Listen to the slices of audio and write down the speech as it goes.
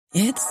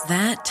It's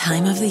that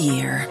time of the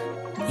year.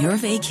 Your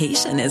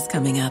vacation is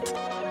coming up.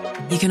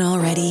 You can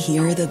already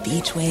hear the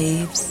beach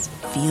waves,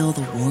 feel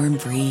the warm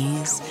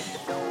breeze,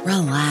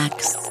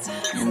 relax,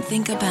 and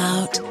think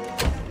about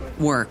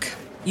work.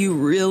 You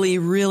really,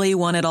 really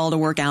want it all to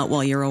work out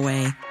while you're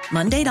away.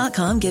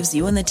 Monday.com gives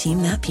you and the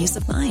team that peace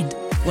of mind.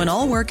 When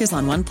all work is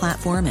on one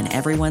platform and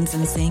everyone's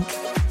in sync,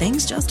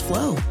 things just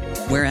flow.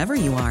 Wherever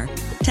you are,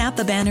 tap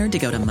the banner to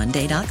go to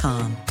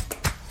Monday.com.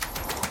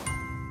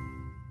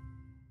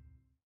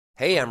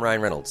 Hey, I'm Ryan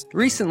Reynolds.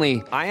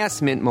 Recently, I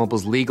asked Mint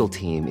Mobile's legal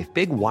team if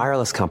big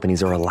wireless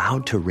companies are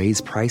allowed to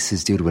raise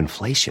prices due to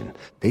inflation.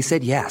 They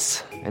said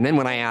yes. And then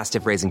when I asked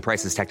if raising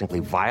prices technically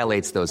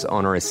violates those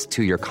onerous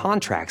two-year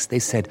contracts, they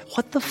said,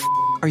 "What the f***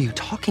 are you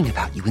talking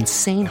about, you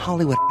insane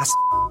Hollywood ass?"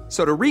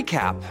 So to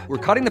recap, we're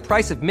cutting the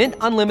price of Mint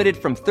Unlimited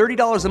from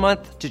 $30 a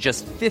month to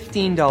just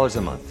 $15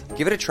 a month.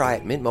 Give it a try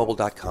at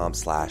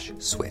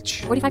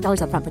mintmobile.com/switch.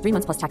 $45 up front for 3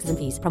 months plus taxes and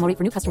fees. Promo rate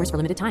for new customers for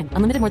limited time.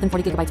 Unlimited more than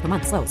 40 gigabytes per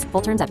month. Slows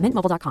full terms at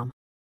mintmobile.com.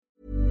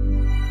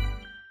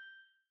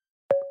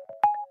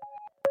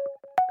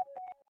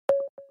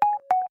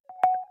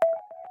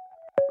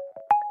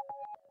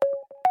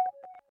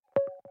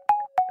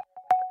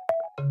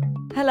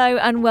 Hello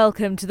and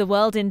welcome to The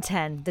World in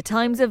 10, the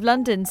Times of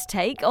London's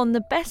take on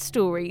the best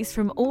stories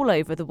from all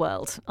over the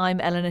world.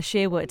 I'm Eleanor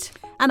Shearwood.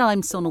 And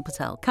I'm Sonal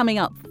Patel. Coming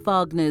up,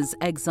 Wagner's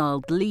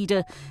exiled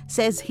leader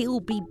says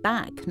he'll be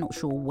back. Not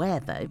sure where,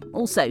 though.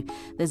 Also,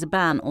 there's a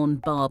ban on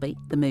Barbie,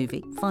 the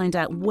movie. Find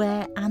out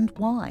where and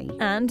why.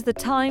 And The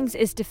Times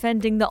is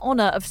defending the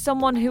honour of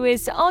someone who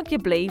is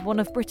arguably one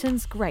of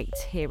Britain's great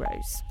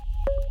heroes.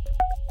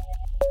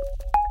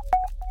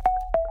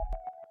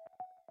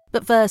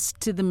 But first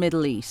to the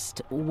Middle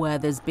East, where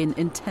there's been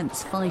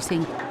intense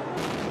fighting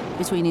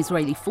between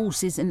Israeli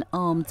forces and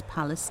armed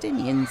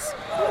Palestinians.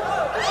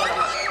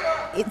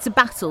 It's a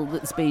battle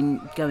that's been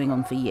going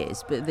on for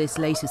years, but this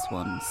latest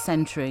one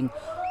centering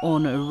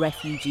on a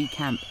refugee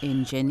camp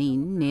in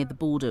Jenin near the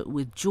border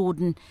with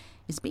Jordan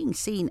is being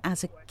seen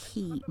as a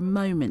key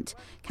moment.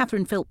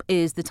 Catherine Philp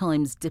is the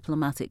Times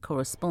diplomatic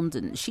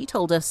correspondent. She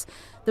told us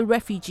the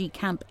refugee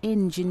camp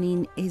in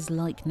Jenin is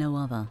like no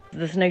other.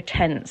 There's no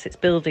tents, it's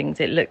buildings.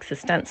 It looks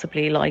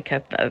ostensibly like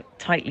a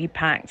tightly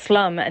packed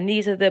slum. And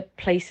these are the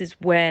places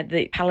where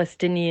the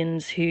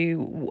Palestinians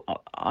who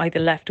either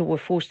left or were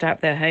forced out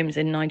of their homes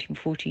in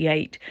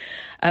 1948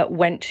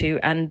 went to,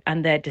 and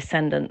their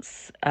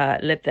descendants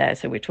lived there.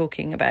 So we're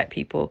talking about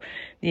people,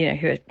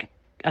 who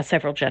are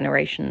several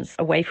generations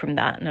away from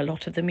that, and a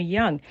lot of them are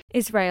young.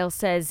 Israel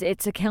says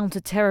it's a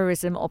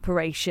counter-terrorism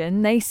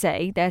operation. They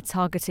say they're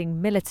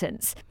targeting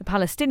militants. The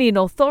Palestinian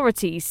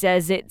Authority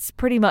says it's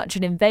pretty much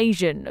an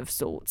invasion of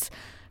sorts.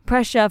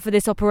 Pressure for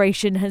this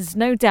operation has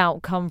no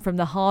doubt come from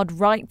the hard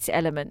right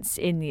elements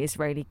in the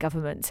Israeli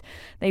government.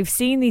 They've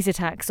seen these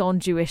attacks on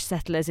Jewish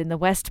settlers in the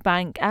West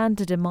Bank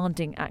and are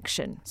demanding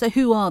action. So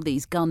who are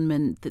these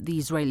gunmen that the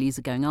Israelis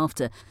are going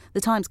after? The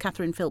Times'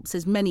 Catherine Philp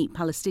says many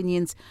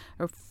Palestinians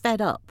are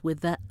fed up with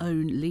their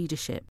own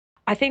leadership.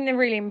 I think the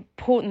really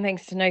important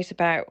things to note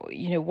about,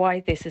 why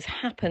this has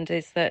happened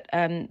is that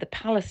the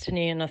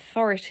Palestinian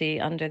Authority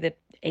under the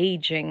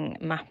aging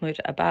Mahmoud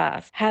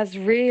Abbas has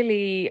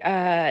really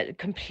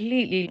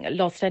completely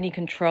lost any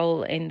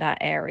control in that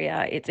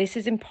area. This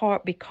is in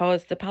part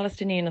because the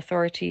Palestinian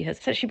Authority has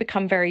actually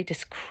become very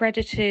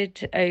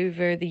discredited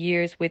over the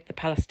years with the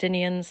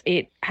Palestinians.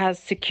 It has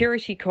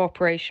security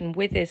cooperation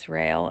with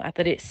Israel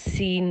that it's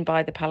seen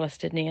by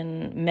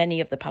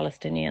many of the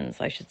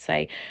Palestinians, I should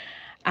say,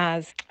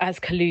 as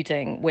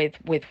colluding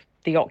with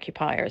the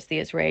occupiers, the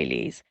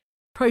Israelis.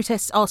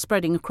 Protests are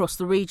spreading across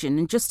the region,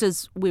 and just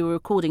as we were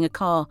recording, a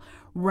car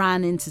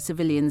ran into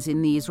civilians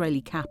in the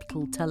Israeli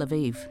capital, Tel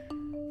Aviv.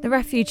 The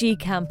refugee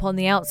camp on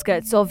the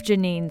outskirts of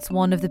Jenin's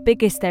one of the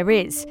biggest there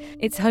is.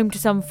 It's home to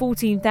some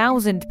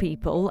 14,000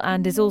 people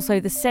and is also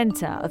the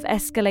centre of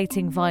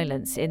escalating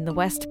violence in the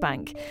West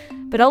Bank.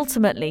 But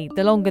ultimately,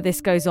 the longer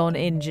this goes on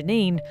in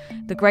Jenin,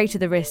 the greater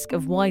the risk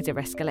of wider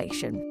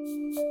escalation.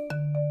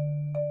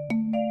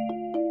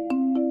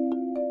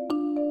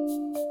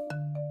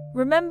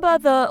 Remember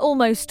the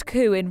almost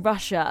coup in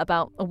Russia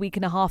about a week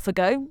and a half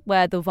ago,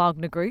 where the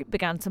Wagner Group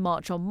began to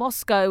march on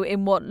Moscow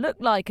in what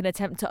looked like an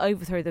attempt to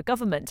overthrow the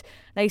government?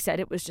 They said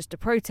it was just a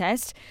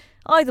protest.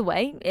 Either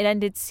way, it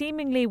ended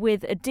seemingly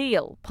with a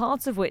deal,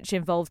 part of which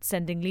involved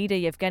sending leader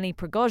Yevgeny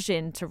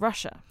Prigozhin to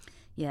Russia.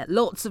 Yeah,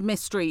 lots of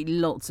mystery,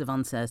 lots of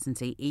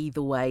uncertainty.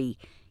 Either way,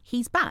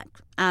 he's back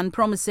and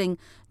promising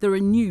there are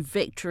new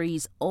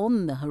victories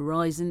on the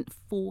horizon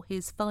for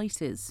his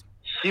fighters.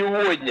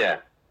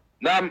 Сегодня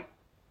нам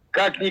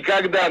как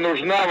никогда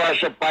нужна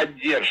ваша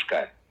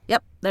поддержка.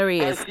 Yep, there he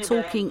is,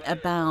 talking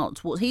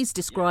about what he's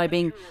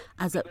describing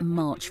as a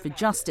march for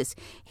justice.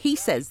 He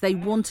says they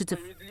wanted to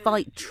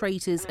fight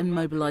traitors and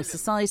mobilise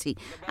society,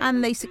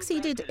 and they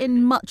succeeded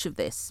in much of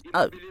this.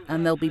 Oh,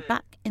 and they'll be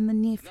back in the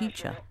near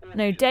future.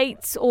 No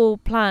dates or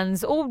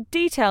plans or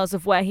details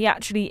of where he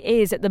actually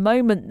is at the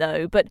moment,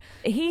 though, but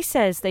he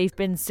says they've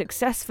been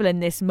successful in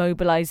this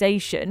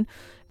mobilisation.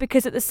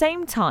 because at the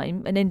same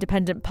time, an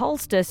independent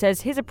pollster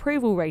says his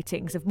approval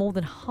ratings have more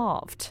than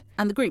halved.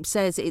 And the group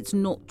says it's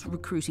not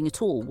recruiting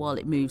at all while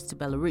it moves to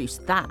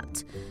Belarus.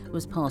 That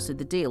was part of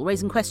the deal,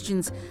 raising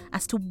questions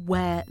as to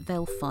where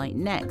they'll fight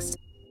next.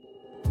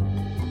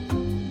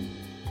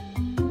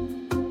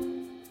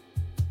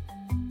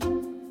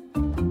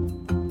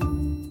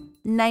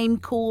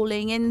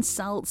 Name-calling,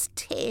 insults,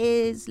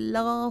 tears,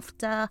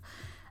 laughter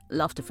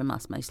from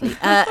us mostly.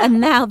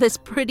 And now there's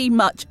pretty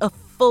much a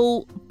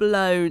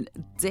full-blown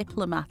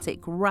diplomatic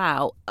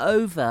row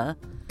over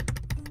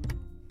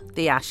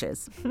the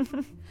Ashes.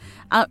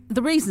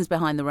 The reasons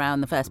behind the row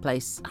in the first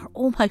place are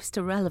almost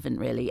irrelevant,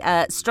 really.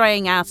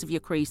 Straying out of your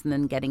crease and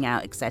then getting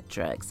out,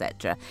 etc.,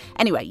 etc.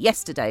 Anyway,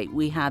 yesterday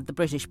we had the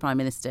British Prime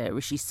Minister,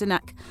 Rishi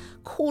Sunak,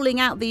 calling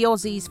out the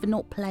Aussies for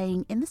not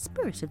playing in the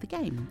spirit of the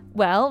game.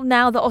 Well,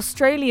 now the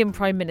Australian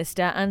Prime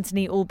Minister,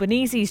 Anthony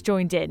Albanese's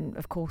joined in.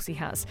 Of course he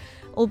has.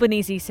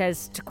 Albanese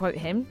says, to quote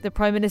him, the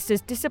Prime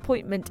Minister's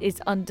disappointment is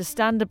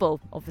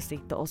understandable.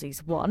 Obviously, the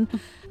Aussies won.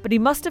 But he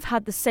must have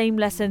had the same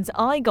lessons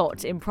I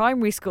got in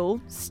primary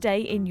school.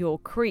 Stay in your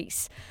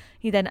crease.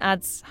 He then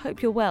adds,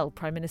 hope you're well,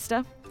 Prime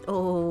Minister.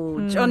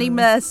 Oh, Johnny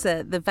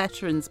Mercer, the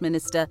Veterans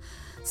Minister,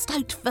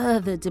 stoked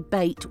further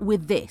debate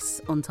with this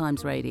on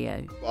Times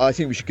Radio. I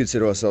think we should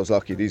consider ourselves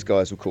lucky. These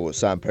guys were caught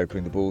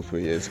sandpapering the ball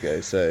 3 years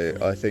ago, so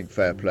I think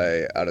fair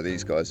play out of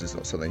these guys is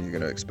not something you're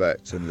going to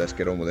expect, and let's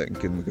get on with it and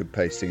give them a good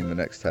pasting in the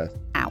next test.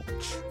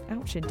 Ouch.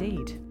 Ouch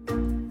indeed.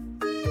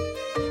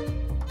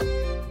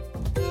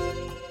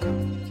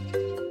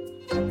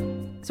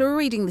 So we're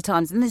reading the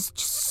Times and there's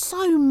just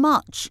so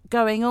much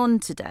going on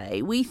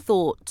today. We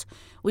thought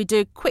we'd do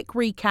a quick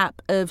recap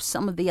of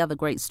some of the other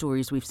great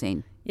stories we've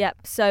seen.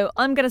 Yep, so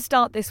I'm going to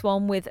start this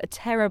one with a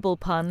terrible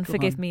pun.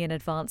 Forgive me in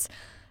advance.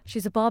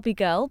 She's a Barbie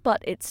girl,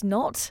 but it's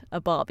not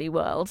a Barbie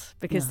world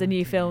because the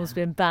new film's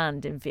been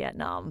banned in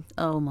Vietnam.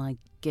 Oh my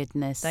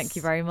goodness. Thank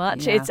you very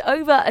much. Yeah. It's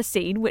over a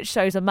scene which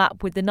shows a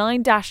map with the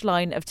 9-dash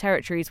line of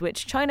territories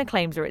which China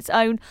claims are its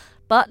own,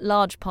 but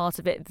large part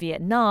of it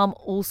Vietnam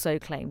also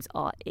claims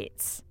are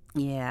its.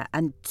 Yeah,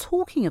 and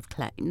talking of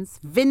claims,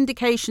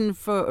 vindication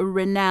for a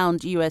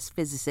renowned US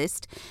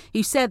physicist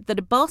who said that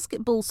a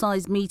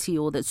basketball-sized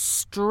meteor that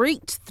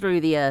streaked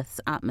through the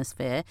Earth's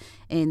atmosphere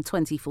in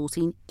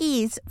 2014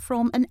 is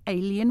from an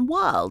alien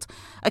world.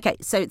 Okay,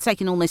 so it's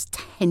taken almost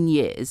 10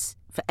 years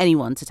for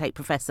anyone to take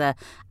Professor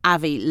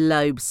Avi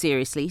Loeb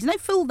seriously. He's no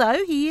fool,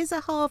 though. He is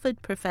a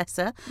Harvard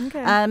professor.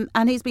 Okay.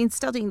 And he's been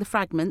studying the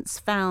fragments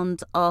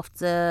found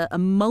after a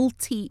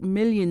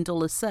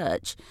multi-million-dollar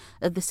search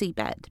of the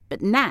seabed.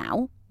 But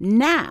now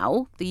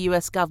the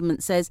US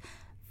government says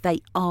they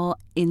are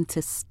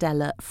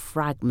interstellar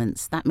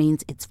fragments. That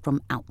means it's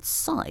from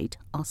outside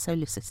our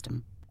solar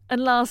system.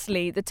 And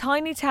lastly, the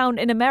tiny town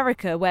in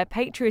America where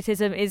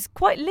patriotism is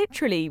quite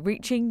literally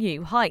reaching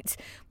new heights,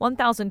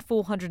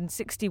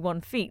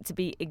 1,461 feet to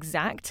be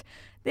exact.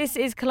 This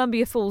is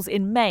Columbia Falls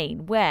in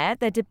Maine, where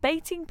they're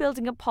debating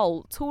building a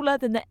pole taller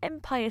than the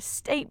Empire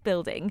State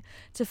Building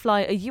to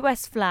fly a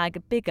US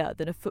flag bigger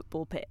than a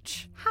football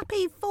pitch.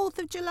 Happy 4th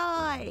of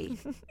July!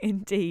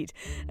 Indeed.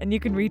 And you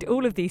can read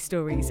all of these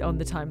stories on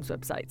the Times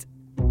website.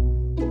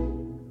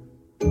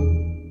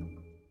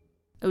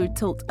 We've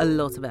talked a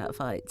lot about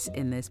fights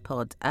in this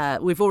pod.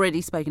 We've already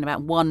spoken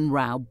about one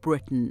row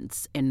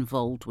Britain's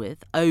involved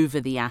with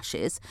over the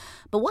Ashes.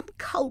 But one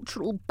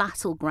cultural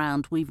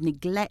battleground we've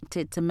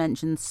neglected to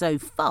mention so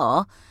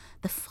far,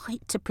 the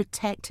fight to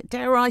protect,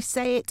 dare I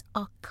say it,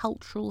 our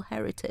cultural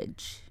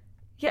heritage.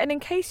 Yeah, and in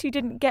case you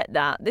didn't get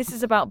that, this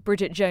is about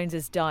Bridget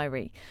Jones's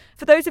diary.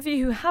 For those of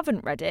you who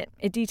haven't read it,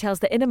 it details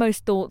the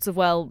innermost thoughts of,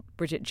 well,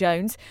 Bridget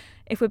Jones.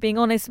 If we're being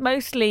honest,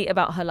 mostly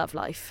about her love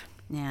life.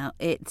 Now,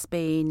 it's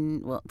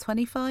been,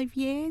 25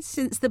 years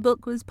since the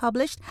book was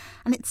published,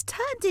 and it's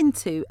turned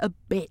into a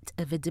bit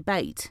of a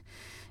debate.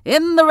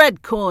 In the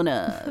red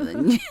corner,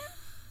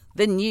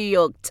 the New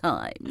York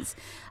Times,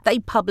 they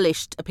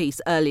published a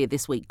piece earlier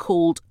this week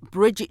called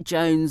Bridget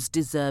Jones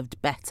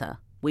Deserved Better.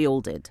 We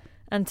all did.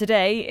 And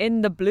today,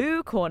 in the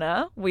blue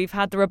corner, we've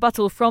had the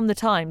rebuttal from the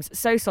Times.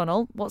 So,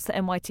 Sonal, what's the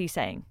NYT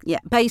saying? Yeah,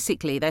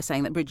 basically, they're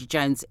saying that Bridget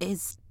Jones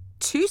is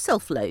too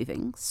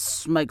self-loathing,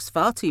 smokes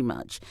far too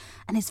much,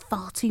 and is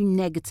far too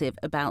negative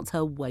about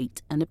her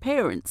weight and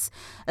appearance.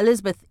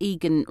 Elizabeth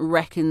Egan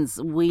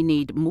reckons we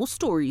need more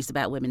stories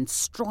about women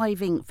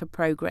striving for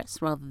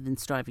progress rather than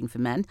striving for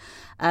men.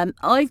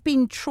 I've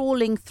been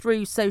trawling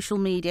through social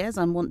media, as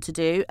I want to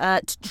do,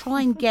 to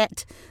try and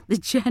get the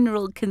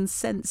general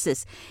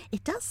consensus.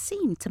 It does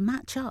seem to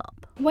match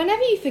up.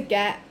 Whenever you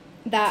forget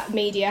that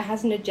media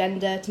has an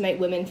agenda to make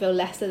women feel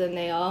lesser than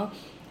they are,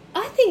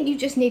 I think you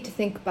just need to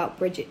think about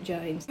Bridget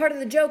Jones. Part of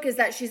the joke is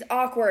that she's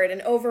awkward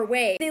and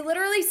overweight. They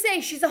literally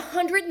say she's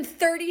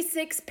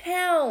 136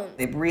 pounds.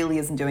 It really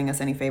isn't doing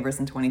us any favors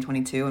in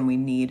 2022, and we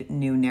need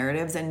new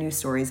narratives and new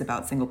stories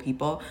about single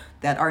people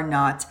that are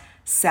not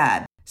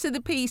sad. So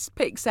the piece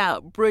picks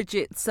out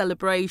Bridget's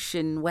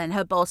celebration when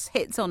her boss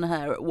hits on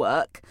her at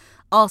work,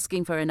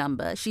 asking for a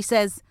number. She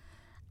says,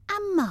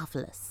 "I'm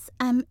marvellous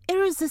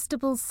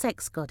irresistible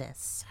sex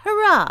goddess.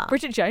 Hurrah!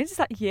 Bridget Jones, is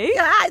that you?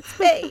 Yeah, it's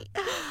me.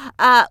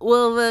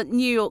 Well, the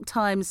New York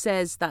Times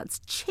says that's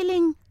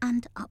chilling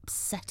and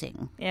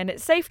upsetting. And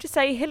it's safe to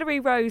say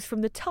Hilary Rose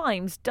from The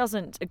Times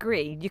doesn't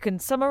agree. You can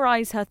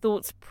summarise her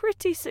thoughts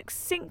pretty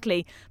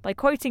succinctly by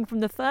quoting from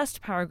the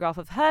first paragraph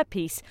of her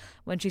piece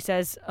when she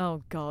says,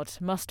 "Oh God,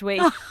 must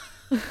we?"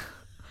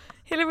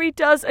 Hilary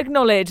does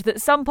acknowledge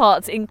that some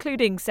parts,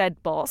 including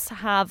said boss,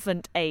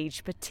 haven't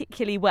aged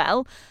particularly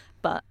well.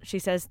 But she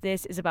says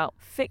this is about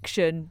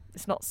fiction,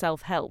 it's not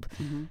self-help.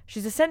 Mm-hmm.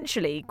 She's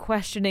essentially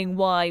questioning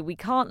why we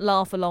can't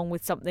laugh along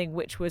with something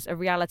which was a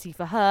reality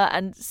for her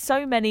and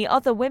so many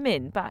other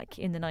women back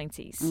in the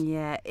 90s.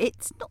 Yeah,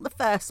 it's not the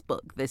first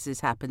book this has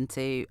happened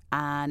to,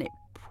 and it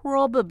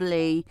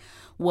probably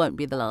won't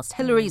be the last.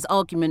 Hilary's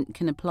argument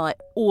can apply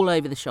all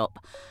over the shop,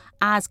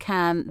 as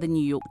can the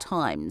New York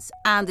Times.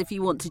 And if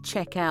you want to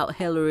check out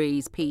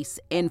Hilary's piece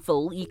in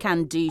full, you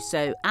can do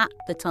so at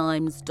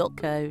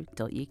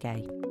thetimes.co.uk.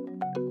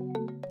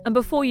 And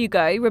before you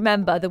go,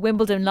 remember the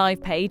Wimbledon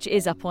Live page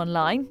is up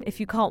online. If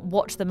you can't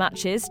watch the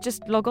matches,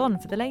 just log on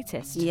for the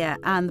latest. Yeah,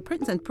 and the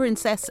Prince and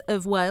Princess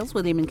of Wales,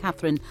 William and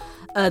Catherine,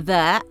 are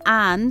there,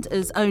 and,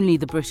 as only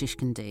the British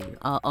can do,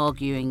 are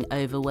arguing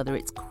over whether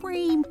it's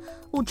cream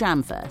or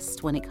jam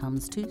first when it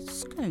comes to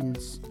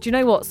scones. Do you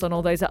know what's on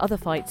all those other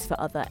fights for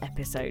other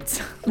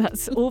episodes?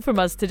 That's all from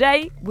us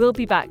today. We'll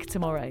be back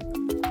tomorrow.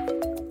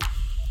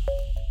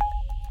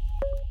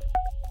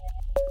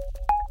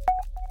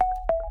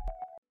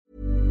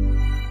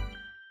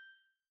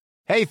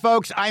 Hey,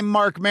 folks, I'm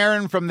Mark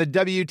Maron from the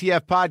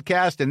WTF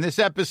Podcast, and this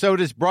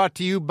episode is brought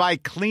to you by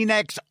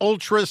Kleenex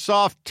Ultra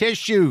Soft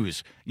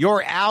Tissues,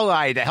 your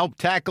ally to help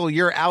tackle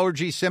your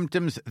allergy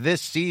symptoms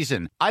this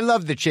season. I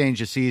love the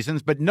change of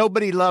seasons, but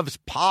nobody loves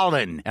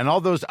pollen and all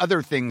those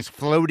other things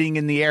floating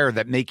in the air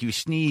that make you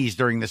sneeze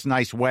during this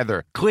nice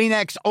weather.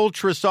 Kleenex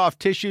Ultra Soft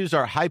Tissues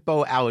are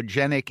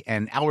hypoallergenic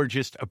and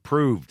allergist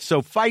approved,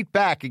 so fight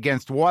back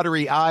against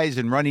watery eyes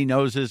and runny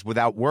noses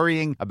without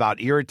worrying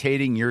about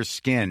irritating your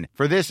skin.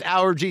 For this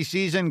allergy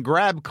season,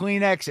 grab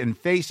Kleenex and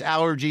face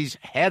allergies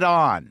head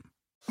on.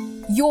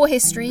 Your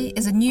History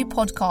is a new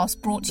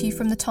podcast brought to you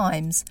from The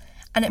Times,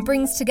 and it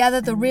brings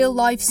together the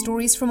real-life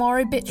stories from our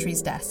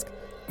obituaries desk,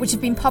 which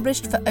have been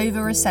published for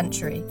over a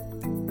century.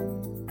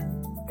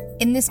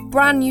 In this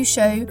brand new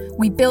show,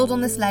 we build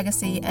on this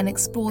legacy and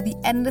explore the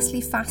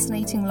endlessly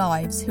fascinating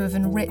lives who have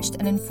enriched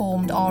and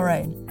informed our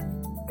own.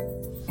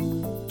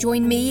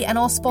 Join me and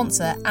our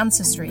sponsor,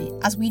 Ancestry,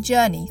 as we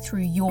journey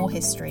through your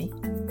history.